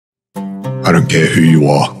I don't care who you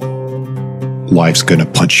are. Life's gonna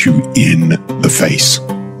punch you in the face.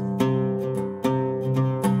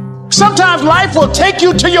 Sometimes life will take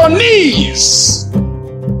you to your knees.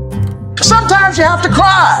 Sometimes you have to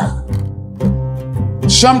cry.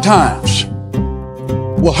 Sometimes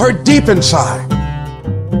will hurt deep inside.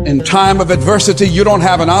 In time of adversity, you don't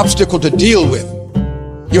have an obstacle to deal with.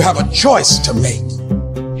 You have a choice to make.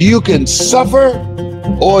 You can suffer,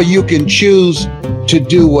 or you can choose to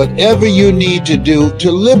do whatever you need to do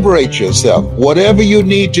to liberate yourself, whatever you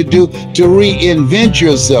need to do to reinvent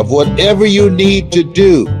yourself, whatever you need to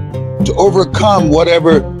do to overcome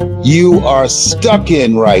whatever you are stuck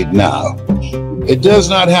in right now. It does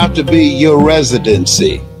not have to be your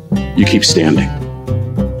residency. You keep standing.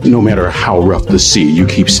 No matter how rough the sea, you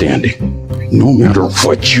keep standing. No matter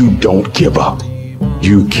what, you don't give up.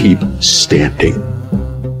 You keep standing.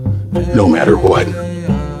 No matter what.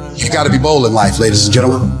 You got to be bold in life, ladies and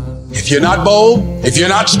gentlemen. If you're not bold, if you're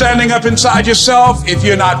not standing up inside yourself, if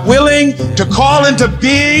you're not willing to call into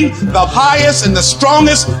being the highest and the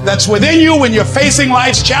strongest that's within you when you're facing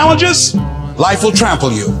life's challenges, life will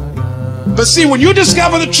trample you. But see, when you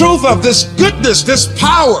discover the truth of this goodness, this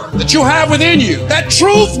power that you have within you, that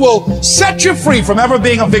truth will set you free from ever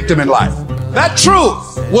being a victim in life. That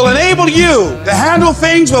truth will enable you to handle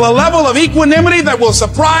things with a level of equanimity that will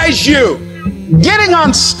surprise you. Getting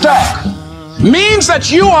unstuck means that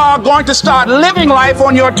you are going to start living life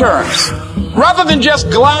on your terms, rather than just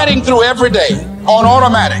gliding through every day on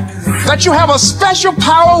automatic. That you have a special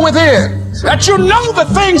power within. That you know that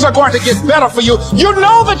things are going to get better for you. You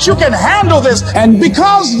know that you can handle this. And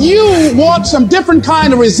because you want some different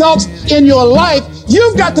kind of results in your life,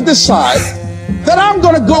 you've got to decide that I'm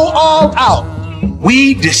going to go all out.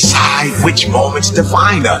 We decide which moments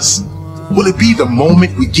define us. Will it be the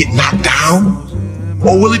moment we get knocked down?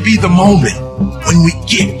 Or will it be the moment when we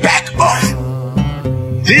get back up?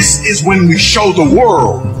 This is when we show the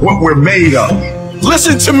world what we're made of.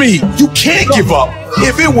 Listen to me, you can't give up.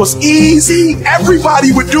 If it was easy,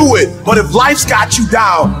 everybody would do it. But if life's got you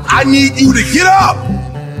down, I need you to get up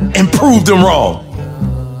and prove them wrong.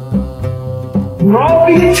 We're all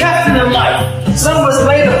being tested in life. Some of us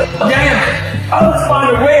lay the down. Others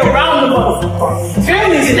find a way around the motherfucker.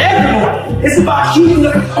 Families and everyone. It's about keeping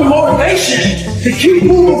the motivation to keep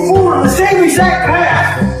moving forward on the same exact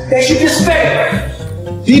path that you just failed.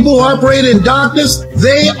 People who operate in darkness,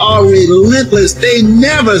 they are relentless. They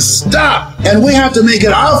never stop. And we have to make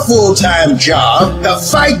it our full-time job to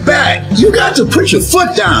fight back. You got to put your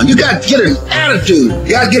foot down. You got to get an attitude.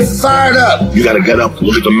 You got to get fired up. You got to get up,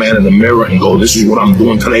 look at the man in the mirror and go, this is what I'm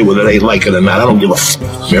doing today, whether they like it or not. I don't give a f.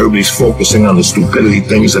 Everybody's focusing on the stupidity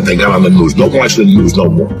things that they got on the news. Don't watch the news no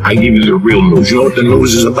more. I give you the real news. You know what the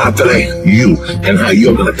news is about today? You and how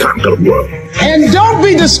you're going to conquer the world. And don't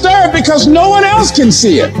be disturbed because no one else can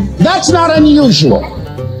see it. That's not unusual.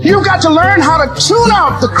 You've got to learn how to tune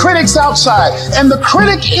out the critics outside and the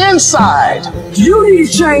critic inside. You need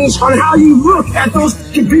to change on how you look at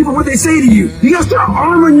those people, what they say to you. You got to start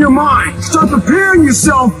arming your mind. Start preparing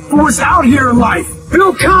yourself for what's out here in life.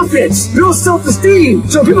 Build confidence, build self-esteem.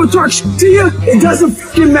 So people talk to you, it doesn't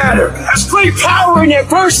fucking matter. There's great power in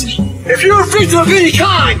adversity. If you're a victim of any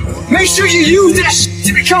kind, make sure you use that shit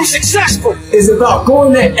to become successful. It's about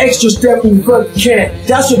going that extra step when you fucking can.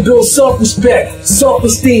 That's what builds self-respect,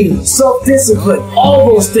 self-esteem, self-discipline,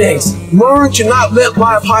 all those things. Learn to not let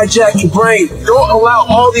life hijack your brain. Don't allow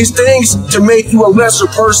all these things to make you a lesser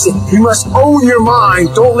person. You must own your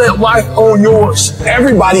mind. Don't let life own yours.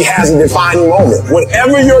 Everybody has a defining moment.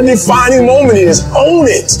 Whatever your defining moment is, own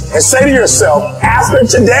it. And say to yourself, after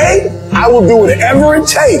today, I will do whatever it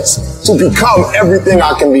takes to become everything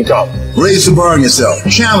I can become. Raise the bar on yourself.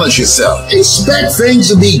 Challenge yourself. Expect things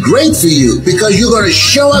to be great for you because you're going to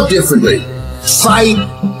show up differently. Fight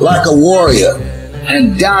like a warrior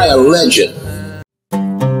and die a legend.